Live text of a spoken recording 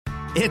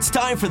It's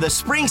time for the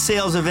spring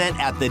sales event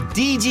at the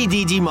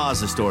DGDG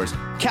Mazda stores.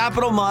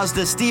 Capital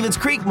Mazda, Stevens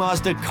Creek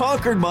Mazda,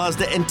 Concord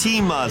Mazda, and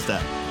Team Mazda.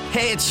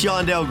 Hey, it's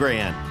Shondell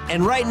Grand.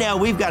 And right now,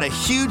 we've got a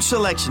huge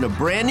selection of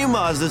brand new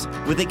Mazdas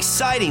with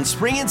exciting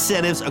spring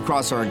incentives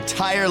across our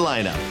entire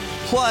lineup.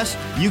 Plus,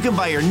 you can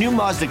buy your new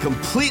Mazda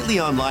completely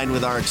online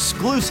with our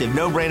exclusive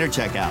no-brainer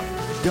checkout.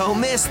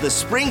 Don't miss the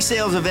spring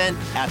sales event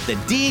at the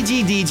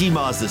DGDG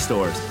Mazda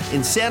stores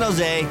in San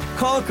Jose,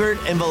 Concord,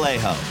 and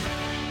Vallejo.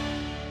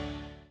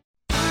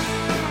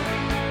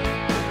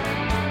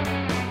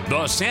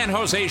 The San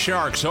Jose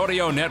Sharks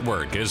Audio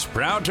Network is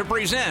proud to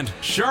present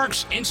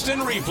Sharks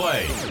Instant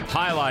Replay.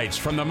 Highlights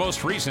from the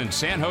most recent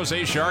San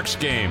Jose Sharks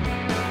game.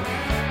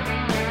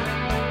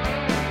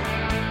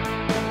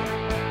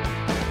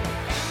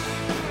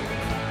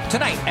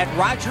 Tonight at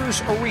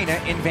Rogers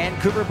Arena in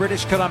Vancouver,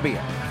 British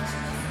Columbia.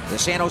 The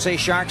San Jose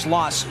Sharks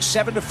lost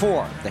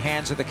 7-4 at the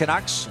hands of the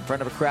Canucks in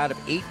front of a crowd of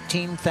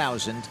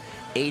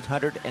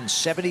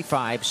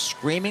 18,875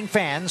 screaming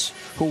fans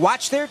who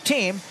watched their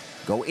team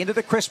go into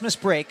the Christmas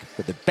break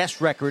with the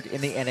best record in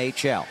the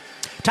NHL.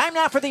 Time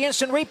now for the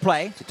instant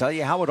replay to tell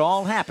you how it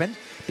all happened.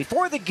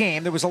 Before the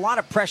game, there was a lot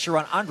of pressure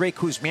on Andrei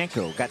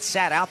Kuzmenko, who got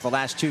sat out the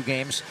last two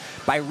games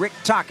by Rick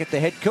Tocchet, the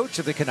head coach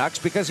of the Canucks,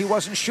 because he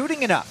wasn't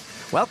shooting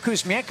enough. Well,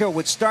 Kuzmenko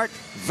would start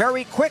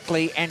very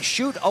quickly and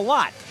shoot a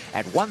lot.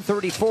 At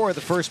 1:34 of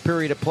the first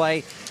period of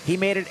play, he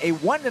made it a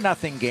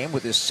 1-0 game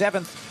with his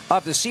 7th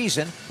of the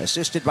season,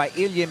 assisted by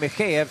Ilya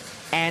Mikheyev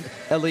and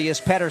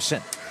Elias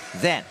Pettersson.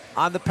 Then,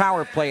 on the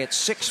power play at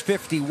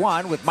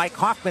 6:51, with Mike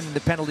Hoffman in the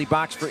penalty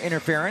box for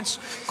interference,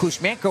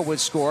 Kuzmenko would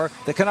score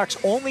the Canucks'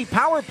 only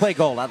power play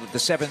goal out of the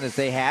 7 that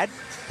they had.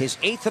 His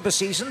 8th of the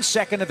season,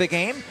 2nd of the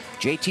game.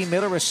 JT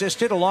Miller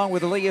assisted along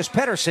with Elias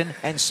Pettersson,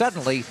 and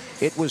suddenly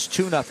it was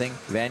 2-0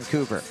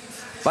 Vancouver.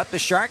 But the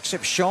Sharks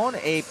have shown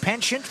a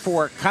penchant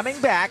for coming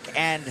back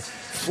and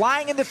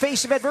flying in the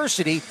face of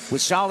adversity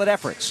with solid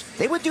efforts.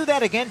 They would do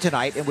that again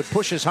tonight and would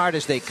push as hard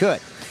as they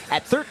could.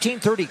 At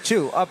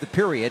 13:32 of the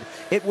period,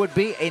 it would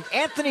be an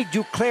Anthony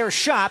Duclair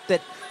shot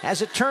that,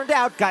 as it turned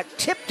out, got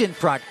tipped in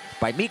front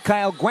by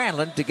Mikael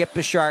Granlund to get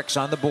the Sharks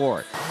on the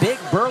board. Big,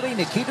 burly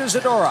Nikita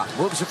Zadorov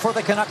moves it for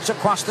the Canucks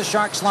across the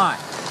Sharks line.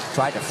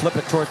 Tried to flip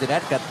it toward the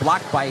net, got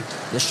blocked by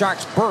the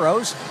Sharks'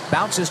 Burrows,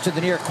 bounces to the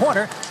near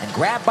corner, and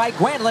grabbed by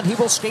Granlund. He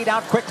will skate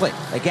out quickly.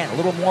 Again, a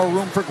little more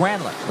room for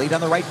Granlund. Lead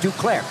on the right,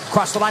 Duclair.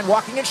 Cross the line,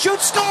 walking and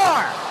shoots,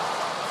 score!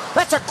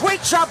 That's a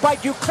great shot by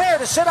Duclair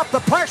to set up the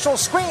partial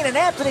screen, and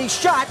Anthony's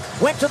shot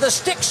went to the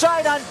stick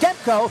side on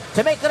Demko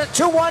to make it a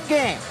 2-1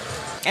 game.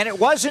 And it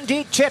was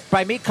indeed tipped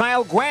by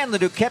Mikael Granlund,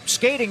 who kept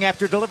skating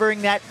after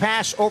delivering that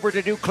pass over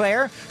to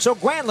Duclair. So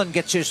Granlund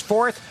gets his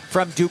 4th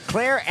from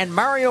Duclair and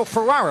Mario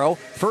Ferraro,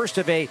 first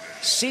of a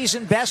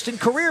season best and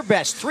career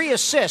best. 3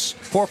 assists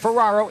for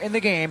Ferraro in the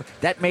game.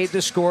 That made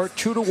the score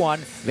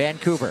 2-1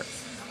 Vancouver.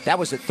 That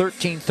was at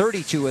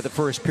 13:32 of the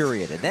first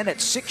period. And then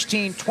at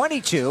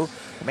 16:22,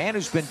 a man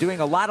who's been doing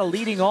a lot of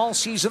leading all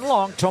season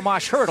long,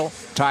 Tomas Hertl,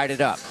 tied it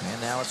up.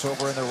 And now it's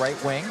over in the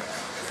right wing.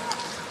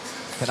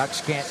 Canucks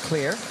can't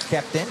clear.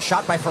 Kept in.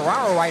 Shot by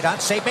Ferraro right on.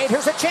 Save made.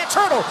 Here's a chance.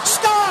 Hertl.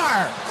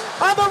 Score!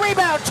 On the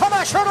rebound,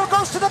 Tomas Hertl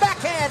goes to the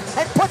backhand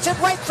and puts it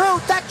right through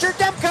Thatcher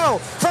Demko.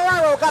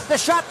 Ferraro got the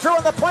shot through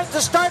on the point to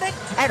start it,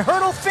 and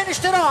Hertl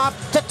finished it off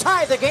to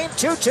tie the game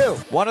 2-2.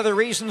 One of the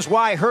reasons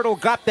why Hertl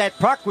got that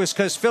puck was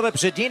because Filip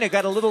Zadina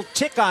got a little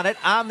tick on it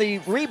on the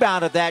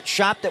rebound of that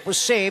shot that was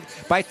saved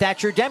by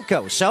Thatcher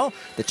Demko. So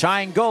the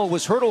tying goal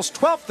was Hertl's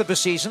 12th of the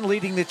season,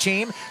 leading the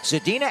team.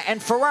 Zadina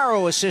and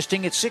Ferraro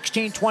assisting at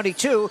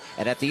 16:22,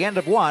 and at the end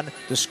of one,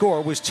 the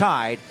score was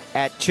tied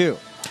at 2.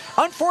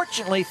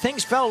 Unfortunately,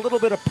 things fell a little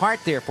bit apart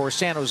there for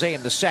San Jose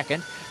in the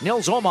second.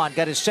 Nils Åman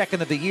got his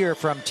 2nd of the year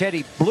from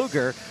Teddy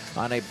Bluger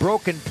on a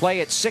broken play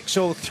at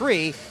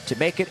 6:03 to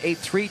make it a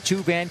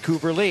 3-2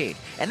 Vancouver lead.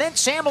 And then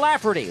Sam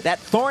Lafferty, that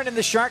thorn in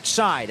the Sharks'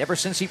 side ever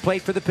since he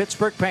played for the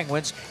Pittsburgh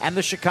Penguins and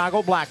the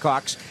Chicago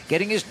Blackhawks,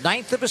 getting his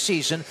 9th of a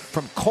season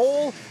from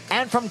Cole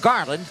and from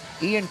Garland.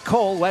 Ian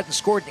Cole, who hadn't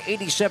scored in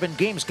 87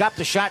 games, got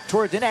the shot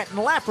toward the net, and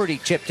Lafferty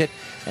tipped it.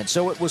 And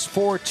so it was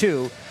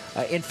 4-2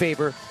 in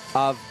favor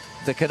of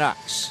the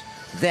Canucks.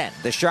 Then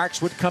the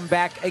Sharks would come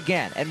back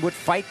again and would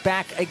fight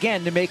back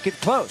again to make it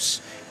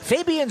close.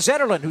 Fabian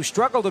Zetterlund, who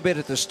struggled a bit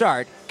at the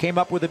start, came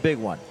up with a big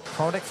one.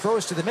 Hronek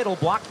throws to the middle,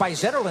 blocked by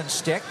Zetterlund's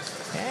stick.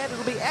 And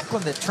it'll be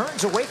Eklund that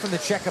turns away from the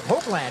check of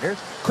Höglander.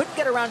 Couldn't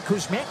get around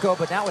Kuzmenko,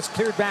 but now it's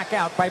cleared back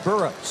out by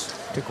Burrows.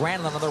 To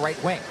Granlund on the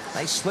right wing.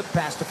 Nice slip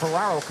pass to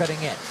Ferraro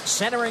cutting in.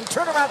 Centering,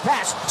 turnaround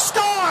pass.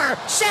 Score!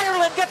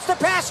 Zetterlund gets the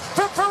pass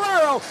from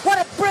Ferraro. What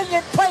a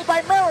brilliant play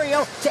by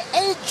Mario to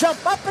A,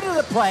 jump up into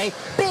the play,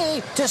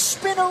 B, to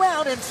spin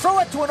around and throw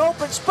it to an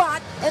open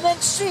spot, and then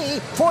C,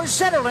 for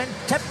Zetterlund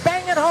to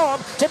bang it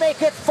home to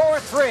make it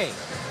 4-3.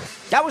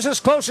 That was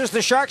as close as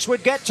the Sharks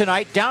would get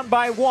tonight, down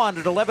by 1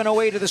 at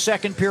 11:08 of the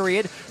second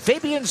period.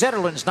 Fabian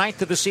Zetterlund's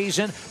 9th of the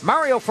season.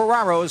 Mario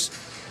Ferraro's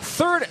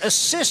 3rd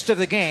assist of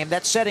the game.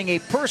 That's setting a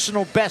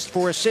personal best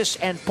for assists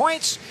and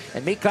points.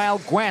 And Mikael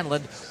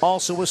Granlund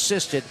also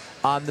assisted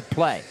on the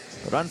play.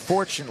 But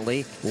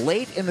unfortunately,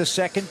 late in the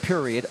second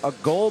period, a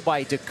goal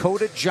by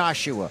Dakota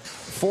Joshua.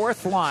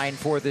 Fourth line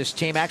for this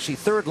team, actually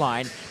third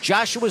line.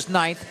 Joshua's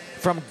ninth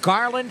from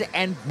Garland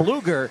and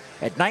Bluger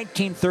at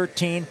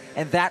 19-13,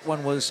 and that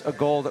one was a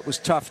goal that was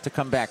tough to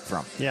come back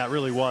from. Yeah, it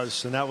really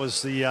was. And that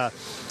was the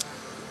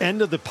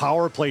end of the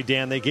power play,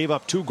 Dan. They gave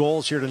up 2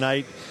 goals here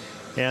tonight,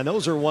 and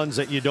those are ones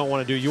that you don't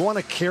want to do. You want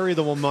to carry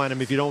the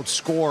momentum if you don't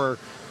score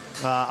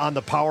on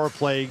the power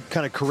play,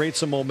 kind of create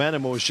some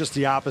momentum. It was just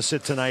the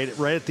opposite tonight.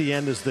 Right at the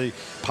end as the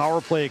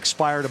power play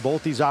expired of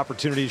both these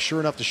opportunities,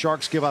 sure enough, the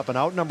Sharks give up an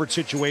outnumbered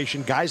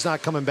situation. Guys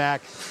not coming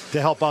back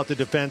to help out the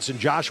defense, and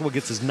Joshua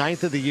gets his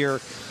 9th of the year.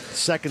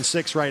 Second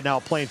 6 right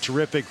now, playing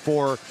terrific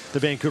for the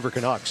Vancouver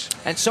Canucks.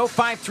 And so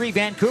 5-3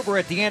 Vancouver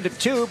at the end of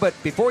 2, but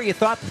before you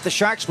thought that the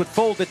Sharks would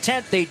fold the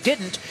tent, they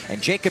didn't,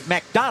 and Jacob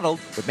MacDonald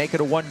would make it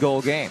a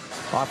 1-goal game.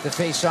 Off the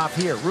face-off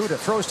here, Ruda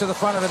throws to the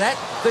front of the net.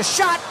 The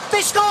shot,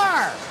 they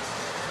score!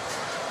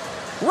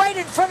 Right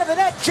in front of the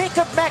net,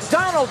 Jacob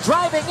MacDonald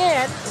driving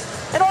in.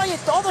 And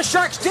all the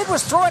Sharks did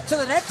was throw it to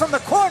the net from the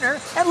corner,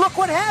 and look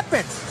what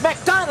happened.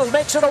 MacDonald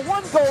makes it a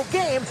 1-goal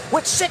game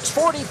with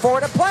 6:44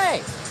 to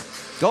play.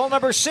 Goal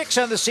number 6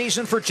 on the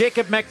season for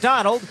Jacob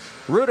MacDonald.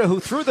 Ruda, who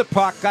threw the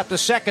puck, got the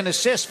second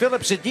assist.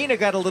 Philip Zadina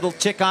got a little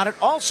tick on it,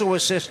 also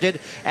assisted.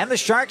 And the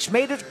Sharks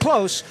made it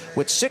close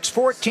with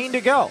 6:14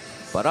 to go.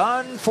 But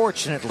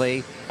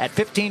unfortunately, at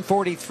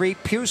 15:43,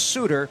 Pius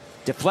Suter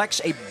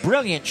deflects a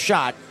brilliant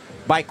shot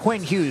by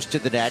Quinn Hughes to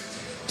the net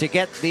to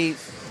get the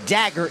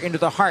dagger into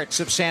the hearts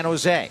of San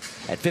Jose.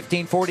 At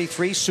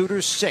 15:43,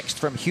 Suter's 6th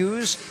from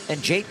Hughes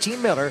and JT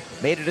Miller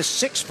made it a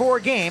 6-4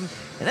 game.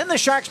 And then the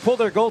Sharks pulled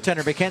their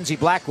goaltender, Mackenzie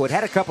Blackwood,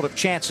 had a couple of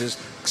chances.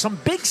 Some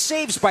big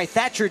saves by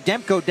Thatcher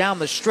Demko down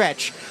the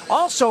stretch.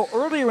 Also,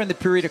 earlier in the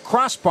period, a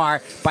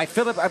crossbar by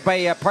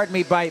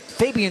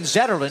Fabian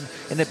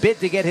Zetterlund in the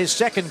bid to get his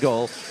second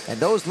goal. And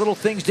those little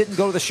things didn't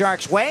go the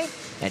Sharks' way.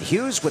 And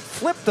Hughes would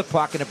flip the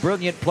puck in a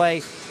brilliant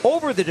play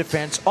over the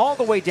defense all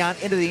the way down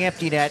into the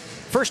empty net.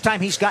 First time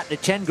he's gotten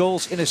to 10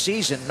 goals in a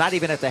season, not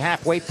even at the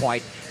halfway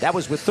point. That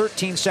was with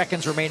 13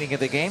 seconds remaining in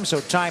the game, so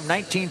time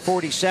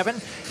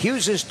 19:47.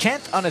 Hughes'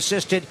 10th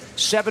unassisted,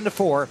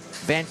 7-4.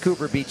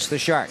 Vancouver beats the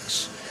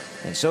Sharks.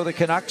 And so the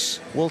Canucks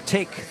will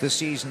take the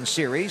season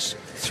series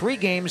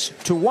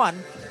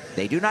 3-1.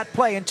 They do not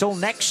play until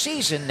next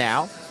season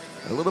now.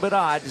 A little bit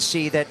odd to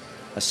see that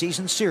a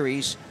season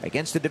series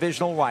against the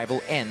divisional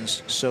rival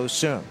ends so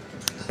soon.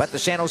 But the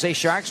San Jose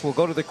Sharks will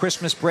go to the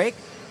Christmas break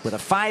with a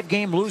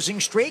 5-game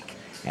losing streak,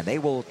 and they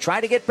will try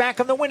to get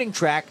back on the winning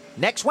track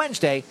next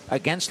Wednesday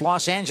against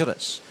Los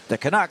Angeles. The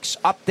Canucks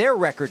up their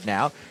record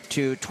now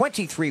to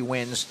 23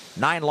 wins,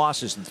 9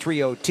 losses, and 3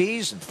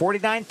 OTs, and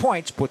 49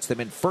 points puts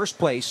them in first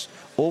place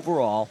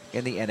overall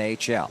in the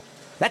NHL.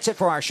 That's it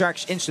for our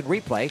Sharks Instant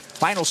Replay.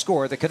 Final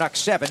score, the Canucks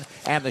 7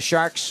 and the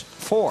Sharks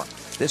 4.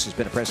 This has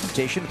been a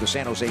presentation of the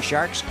San Jose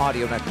Sharks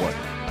Audio Network.